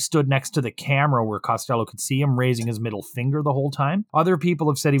he actually stood next to the camera where Costello could see him raising his middle finger the whole time. Other people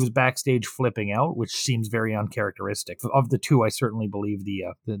have said he was backstage flipping out, which seems very uncharacteristic. Of the two, I certainly believe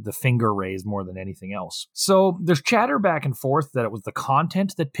the finger raise more than anything else. So there's chatter back and forth that it was the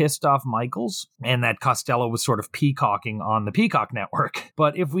content that pissed off Michaels and that Costello was sort of peacocking on the Peacock network.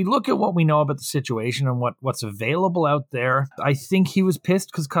 But if we look at what we know about the situation and what's available out there, I think he was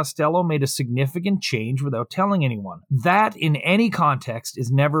pissed because Costello made a significant change without telling anyone. That in any context has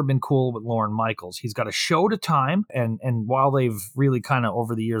never been cool with Lorne Michaels. He's got a show to time, and while they've really kind of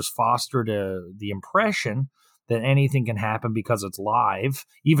over the years fostered the impression that anything can happen because it's live,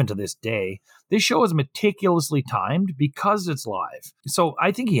 even to this day, this show is meticulously timed because it's live. So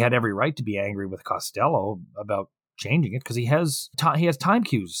I think he had every right to be angry with Costello about changing it because he has time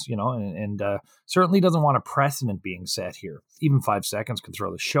cues, and certainly doesn't want a precedent being set here. Even 5 seconds can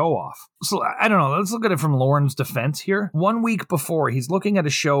throw the show off. So I don't know. Let's look at it from Lorne's defense here. 1 week before, he's looking at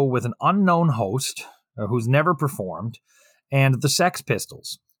a show with an unknown host who's never performed and the Sex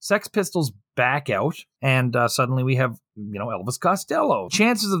Pistols. Sex Pistols back out, and suddenly we have, Elvis Costello.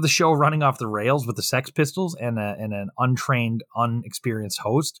 Chances of the show running off the rails with the Sex Pistols and an untrained, unexperienced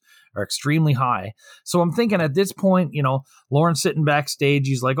host are extremely high. So I'm thinking at this point, Lorne's sitting backstage.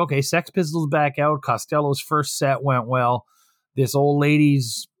 He's like, okay, Sex Pistols back out. Costello's first set went well. This old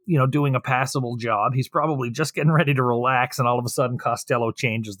lady's, doing a passable job. He's probably just getting ready to relax, and all of a sudden Costello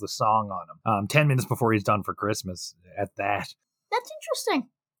changes the song on him 10 minutes before he's done for Christmas at that. That's interesting.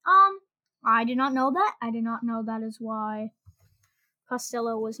 I did not know that. I did not know that is why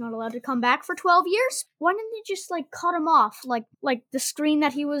Costello was not allowed to come back for 12 years. Why didn't they just, cut him off, like the screen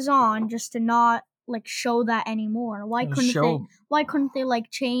that he was on, just to not, show that anymore? Why couldn't they,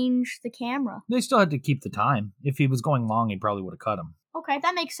 change the camera? They still had to keep the time. If he was going long, he probably would have cut him. Okay,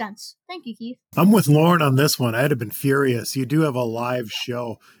 that makes sense. Thank you, Keith. I'm with Lorne on this one. I'd have been furious. You do have a live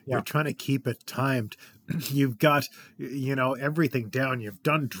show. Yeah. You're trying to keep it timed. You've got, everything down. You've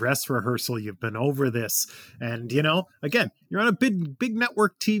done dress rehearsal. You've been over this. And, again, you're on a big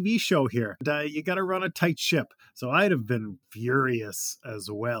network TV show here. And, you got to run a tight ship. So I'd have been furious as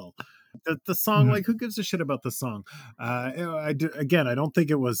well. The song, who gives a shit about the song? I don't think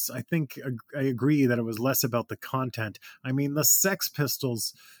it was. I think I agree that it was less about the content. I mean, the Sex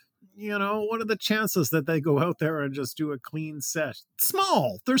Pistols, what are the chances that they go out there and just do a clean set?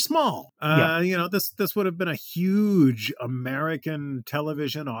 They're small. This would have been a huge American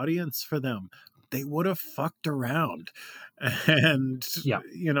television audience for them. They would have fucked around. And,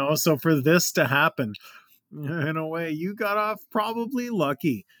 so for this to happen, in a way, you got off probably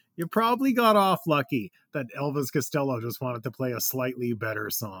lucky. You probably got off lucky that Elvis Costello just wanted to play a slightly better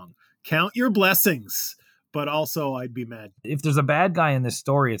song. Count your blessings, but also I'd be mad. If there's a bad guy in this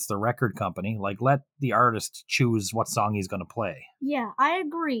story, it's the record company. Let the artist choose what song he's going to play. Yeah, I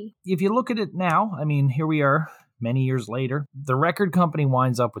agree. If you look at it now, here we are many years later. The record company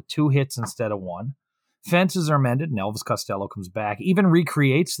winds up with 2 hits instead of 1. Fences are mended and Elvis Costello comes back, even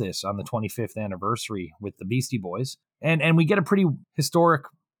recreates this on the 25th anniversary with the Beastie Boys. And we get a pretty historic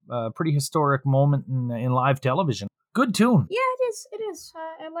moment in live television. Good tune. Yeah, it is.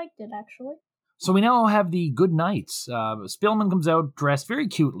 I liked it, actually. So we now have the good nights. Spillman comes out dressed very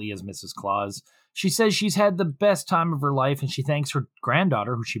cutely as Mrs. Claus. She says she's had the best time of her life, and she thanks her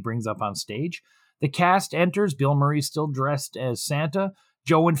granddaughter, who she brings up on stage. The cast enters. Bill Murray's still dressed as Santa.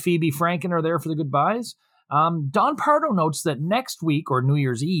 Joe and Phoebe Franken are there for the goodbyes. Don Pardo notes that next week, or New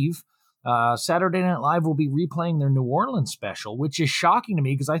Year's Eve, Saturday Night Live will be replaying their New Orleans special, which is shocking to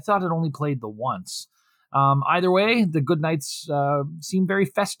me because I thought it only played the once. Either way, the good nights seem very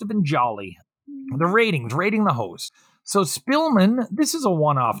festive and jolly. The ratings, rating the host. So Spillman, this is a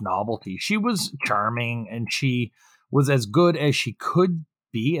one-off novelty. She was charming and she was as good as she could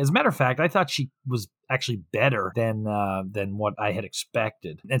be. As a matter of fact, I thought she was actually better than what I had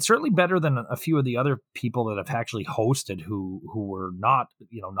expected, and certainly better than a few of the other people that have actually hosted who were not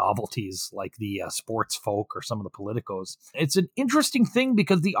novelties like the sports folk or some of the politicos. It's an interesting thing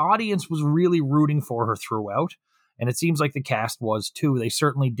because the audience was really rooting for her throughout, and it seems like the cast was too. They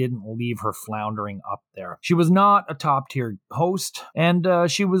certainly didn't leave her floundering up there. She was not a top-tier host, and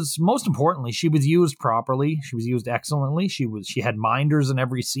she was, most importantly, she was used properly. She was used excellently. She had minders in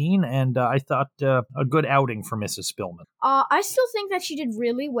every scene, and I thought a good outing for Mrs. Spillman. I still think that she did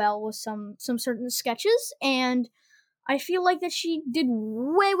really well with some certain sketches, and I feel like that she did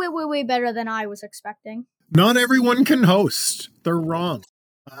way, way, way, way better than I was expecting. Not everyone can host. They're wrong.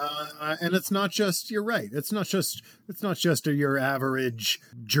 And it's not just, you're right. It's not just your average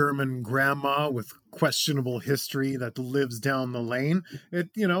German grandma with questionable history that lives down the lane.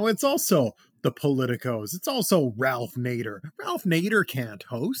 It's also the politicos. It's also Ralph Nader. Ralph Nader can't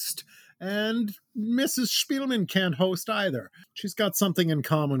host. And Mrs. Spillman can't host either. She's got something in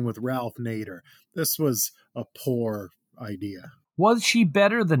common with Ralph Nader. This was a poor idea. Was she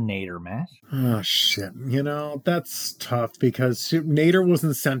better than Nader, Matt? Oh, shit. That's tough because Nader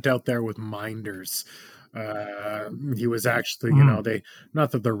wasn't sent out there with minders. He was actually,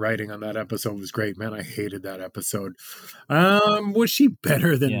 not that the writing on that episode was great, man. I hated that episode. Was she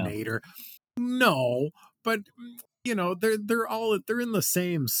better than Nader? No, but they're in the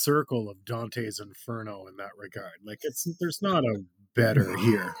same circle of Dante's Inferno in that regard. Like there's not a better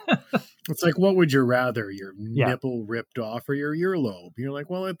here. It's like, what would you rather, your nipple ripped off or your earlobe? You're like,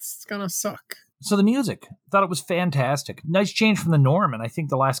 well, it's gonna suck. So the music, thought it was fantastic. Nice change from the norm, and I think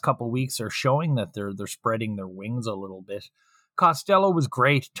the last couple of weeks are showing that they're spreading their wings a little bit. Costello was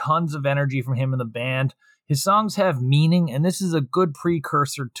great, tons of energy from him and the band. His songs have meaning, and this is a good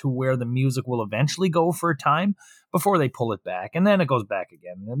precursor to where the music will eventually go for a time before they pull it back, and then it goes back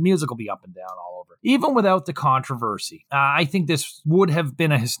again. The music will be up and down all over. Even without the controversy, I think this would have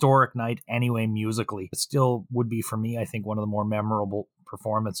been a historic night anyway musically. It still would be, for me, I think, one of the more memorable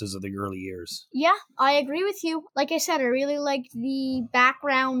performances of the early years. Yeah, I agree with you. Like I said, I really liked the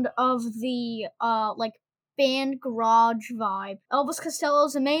background of the, band garage vibe. Elvis Costello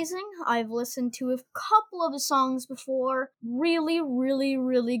is amazing. I've listened to a couple of his songs before. Really, really,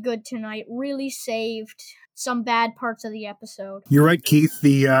 really good tonight. Really saved some bad parts of the episode. You're right, Keith.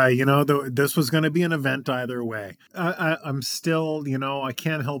 This was going to be an event either way. I'm still, I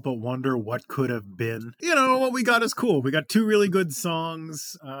can't help but wonder what could have been. What we got is cool. We got two really good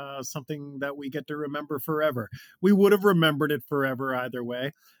songs, something that we get to remember forever. We would have remembered it forever either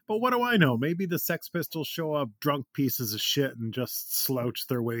way. But what do I know? Maybe the Sex Pistols show up drunk pieces of shit and just slouch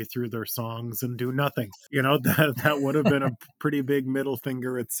their way through their songs and do nothing. That would have been a pretty big middle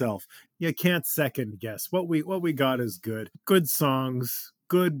finger itself. You can't second guess. What we got is good. Good songs,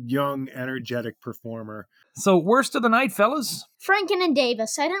 good, young, energetic performer. So, worst of the night, fellas? Franken and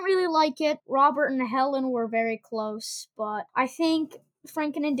Davis. I didn't really like it. Robert and Helen were very close, but I think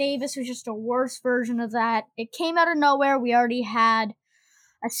Franken and Davis was just a worse version of that. It came out of nowhere. We already had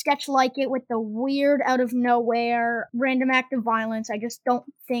a sketch like it with the weird, out of nowhere, random act of violence. I just don't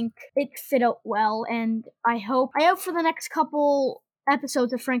think it fit out well, and I hope for the next couple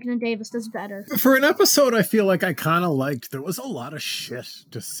episodes of Franken and Davis does better. For an episode I feel like I kind of liked, there was a lot of shit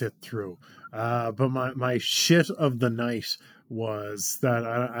to sit through. But my shit of the night was that,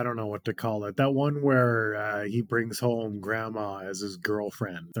 I don't know what to call it, that one where he brings home grandma as his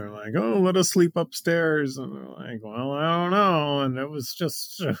girlfriend. They're like, oh, let us sleep upstairs. And they're like, well, I don't know. And it was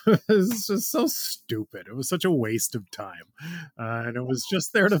just so stupid. It was such a waste of time. And it was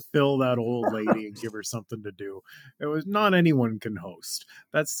just there to fill that old lady and give her something to do. It was not anyone can host.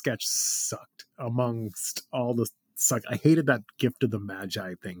 That sketch sucked amongst all the suck. I hated that Gift of the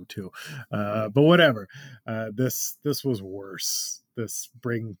Magi thing too, but whatever. This was worse. This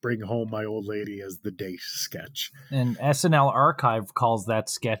bring home my old lady as the date sketch. And SNL Archive calls that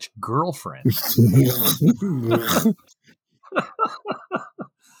sketch Girlfriend.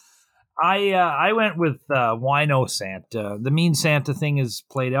 I went with Wino Santa. The mean Santa thing is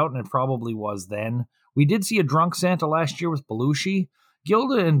played out, and it probably was then. We did see a drunk Santa last year with Belushi.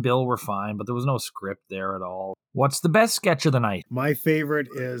 Gilda and Bill were fine, but there was no script there at all. What's the best sketch of the night? My favorite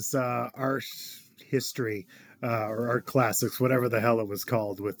is Art History, or Art Classics, whatever the hell it was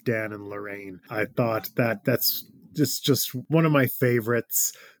called, with Dan and Lorraine. I thought that's just one of my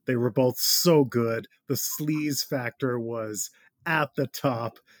favorites. They were both so good. The sleaze factor was at the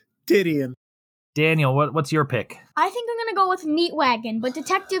top. Didion. Daniel, what's your pick? I think I'm going to go with Meat Wagon, but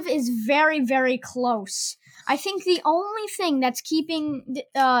Detective is very, very close. I think the only thing that's keeping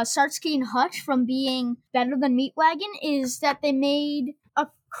Starsky and Hutch from being better than Meat Wagon is that they made a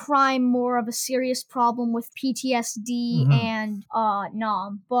crime more of a serious problem with PTSD and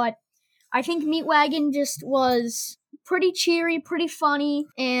Nom. But I think Meat Wagon just was pretty cheery, pretty funny,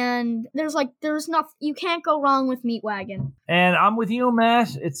 and there's nothing, you can't go wrong with Meat Wagon. And I'm with you,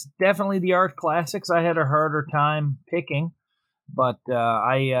 Matt. It's definitely the art classics. I had a harder time picking, but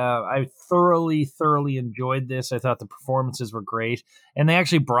I thoroughly enjoyed this. I thought the performances were great, and they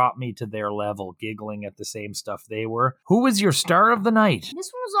actually brought me to their level, giggling at the same stuff they were. Who was your star of the night?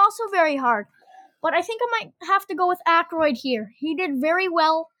 This one was also very hard, but I think I might have to go with Aykroyd here. He did very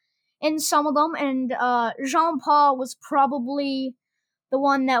well in some of them, and Jean-Paul was probably the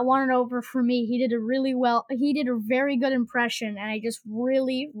one that won it over for me. He did a very good impression, and I just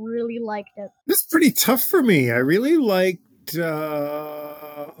really liked it. This is pretty tough for me. I really liked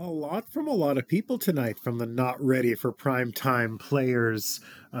a lot from a lot of people tonight, from the not ready for primetime players.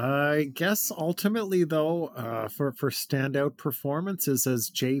 I guess ultimately, though, for standout performances as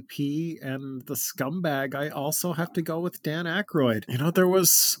JP and the scumbag, I also have to go with Dan Aykroyd. You know, there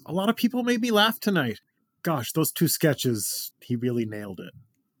was a lot of people made me laugh tonight. Gosh, those 2 sketches, he really nailed it.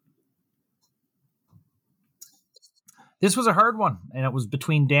 This was a hard one, and it was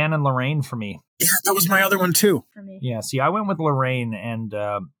between Dan and Lorraine for me. Yeah, that was my other one too. For me. Yeah, see, I went with Lorraine, and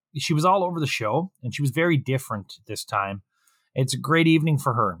she was all over the show, and she was very different this time. It's a great evening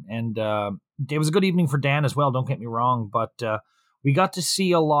for her, and it was a good evening for Dan as well, don't get me wrong, but we got to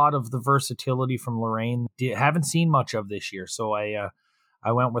see a lot of the versatility from Lorraine. Haven't seen much of this year, so I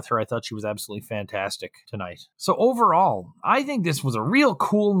went with her. I thought she was absolutely fantastic tonight. So overall, I think this was a real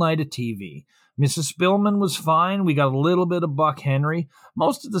cool night of TV. Mrs. Spillman was fine. We got a little bit of Buck Henry.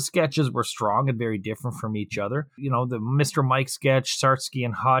 Most of the sketches were strong and very different from each other. You know, the Mr. Mike sketch, Sarsky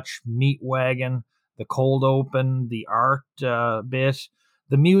and Hutch, Meat Wagon, the cold open, the art bit.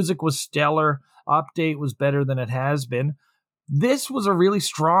 The music was stellar. Update was better than it has been. This was a really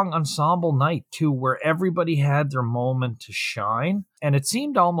strong ensemble night, too, where everybody had their moment to shine. And it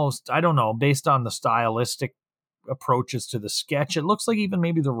seemed almost, I don't know, based on the stylistic approaches to the sketch, it looks like even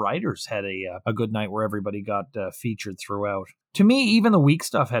maybe the writers had a good night where everybody got featured throughout. To me, even the weak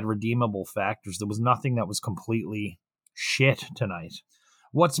stuff had redeemable factors. There was nothing that was completely shit tonight.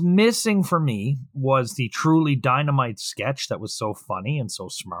 What's missing for me was the truly dynamite sketch that was so funny and so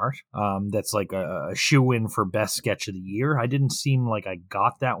smart. That's like a shoe-in for best sketch of the year. I didn't seem like I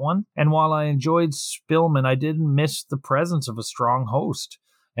got that one. And while I enjoyed Spillman, I didn't miss the presence of a strong host.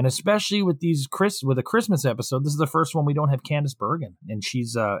 And especially with with a Christmas episode, this is the first one we don't have Candice Bergen, and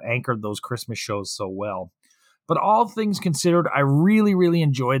she's anchored those Christmas shows so well. But all things considered, I really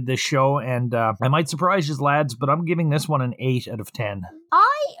enjoyed this show, and I might surprise you lads, but I'm giving this one an 8 out of 10.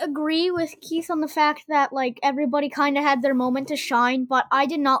 I agree with Keith on the fact that, like, everybody kind of had their moment to shine, but I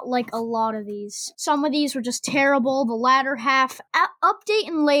did not like a lot of these. Some of these were just terrible. The latter half, Update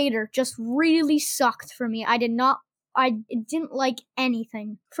and Later, just really sucked for me. I didn't like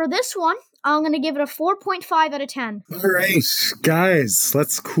anything. For this one, I'm going to give it a 4.5 out of 10. All right, guys,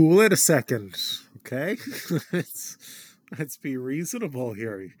 let's cool it a second, okay? let's be reasonable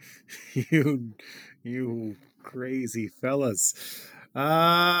here, you crazy fellas.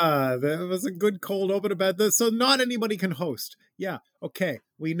 There was a good cold open about this, so not anybody can host. Yeah, okay,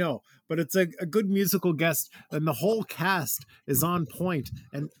 we know. But it's a good musical guest, and the whole cast is on point.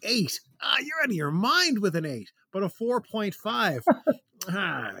 An 8. You're out of your mind with an 8. But a 4.5.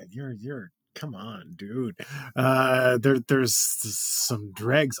 You're come on, dude. There's some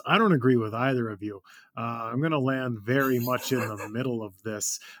dregs. I don't agree with either of you. I'm going to land very much in the middle of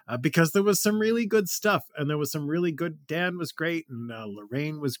this because there was some really good stuff, and there was some really good. Dan was great, and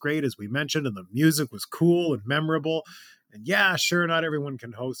Lorraine was great, as we mentioned, and the music was cool and memorable. And yeah, sure, not everyone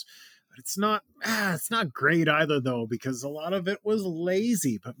can host, but it's not great either, though, because a lot of it was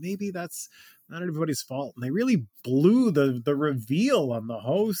lazy. But maybe that's not everybody's fault. And they really blew the reveal on the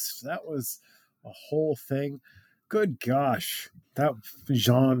host. That was a whole thing. Good gosh. The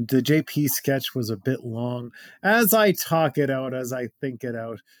JP sketch was a bit long. As I talk it out, as I think it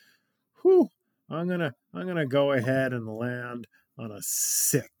out, I'm gonna go ahead and land on a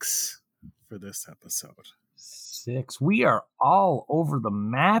 6 for this episode. 6. We are all over the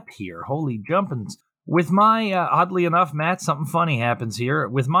map here. Holy jumpins. With my, oddly enough, Matt, something funny happens here.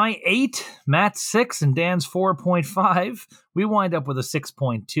 With my 8, Matt's 6, and Dan's 4.5, we wind up with a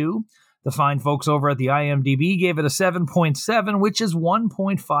 6.2. The fine folks over at the IMDb gave it a 7.7, which is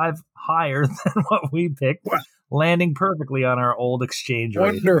 1.5 higher than what we picked, landing perfectly on our old exchange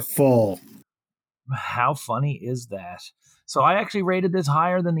rate. Wonderful. How funny is that? So I actually rated this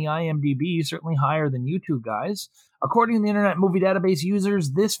higher than the IMDb, certainly higher than you two guys. According to the Internet Movie Database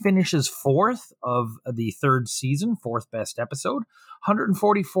users, this finishes 4th of the 3rd season, 4th best episode,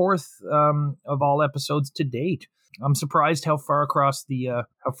 144th of all episodes to date. I'm surprised how far across the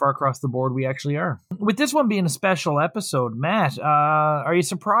board we actually are. With this one being a special episode, Matt, are you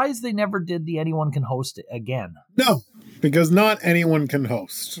surprised they never did the Anyone Can Host it again? No, because not anyone can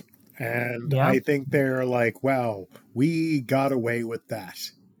host. And I think they're like, wow, we got away with that.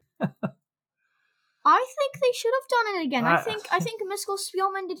 I think they should have done it again. I think Miskell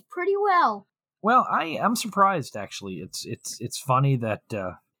Spillman did pretty well. Well, I'm surprised actually. It's funny that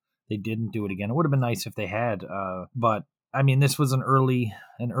they didn't do it again. It would have been nice if they had, but I mean, this was an early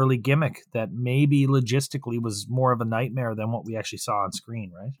gimmick that maybe logistically was more of a nightmare than what we actually saw on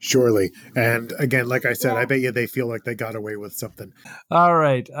screen, right? Surely. And again, like I said, I bet you they feel like they got away with something. All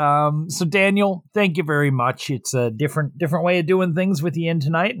right. So Daniel, thank you very much. It's a different way of doing things with you in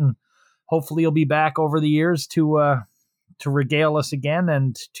tonight, and hopefully you'll be back over the years to regale us again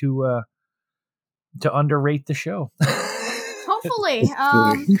and to underrate the show. Hopefully.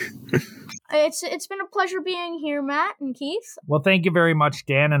 It's been a pleasure being here, Matt and Keith. Well, thank you very much,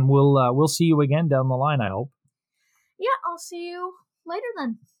 Dan, and we'll see you again down the line, I hope. Yeah, I'll see you later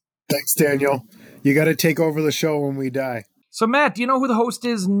then. Thanks, Daniel. You got to take over the show when we die. So, Matt, do you know who the host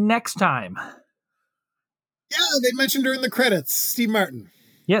is next time? Yeah, they mentioned her in the credits. Steve Martin.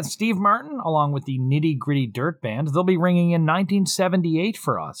 Yeah, Steve Martin, along with the Nitty Gritty Dirt Band. They'll be ringing in 1978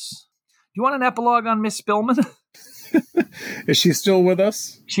 for us. Do you want an epilogue on Miss Spillman? Is she still with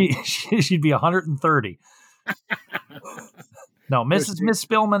us? She'd be 130. No, Miss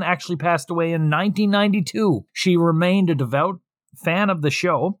Spillman actually passed away in 1992. She remained a devout fan of the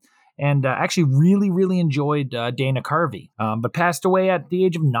show and actually really, really enjoyed Dana Carvey, but passed away at the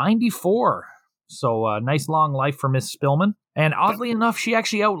age of 94. So nice long life for Miss Spillman. And oddly enough, she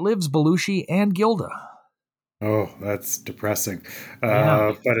actually outlives Belushi and Gilda. Oh, that's depressing.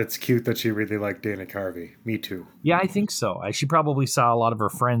 But it's cute that she really liked Dana Carvey. Me too. Yeah, I think so. She probably saw a lot of her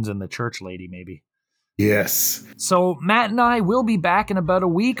friends in the church lady, maybe. Yes. So Matt and I will be back in about a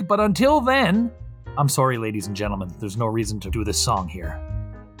week, but until then, I'm sorry, ladies and gentlemen, there's no reason to do this song here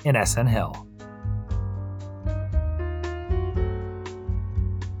in SNL.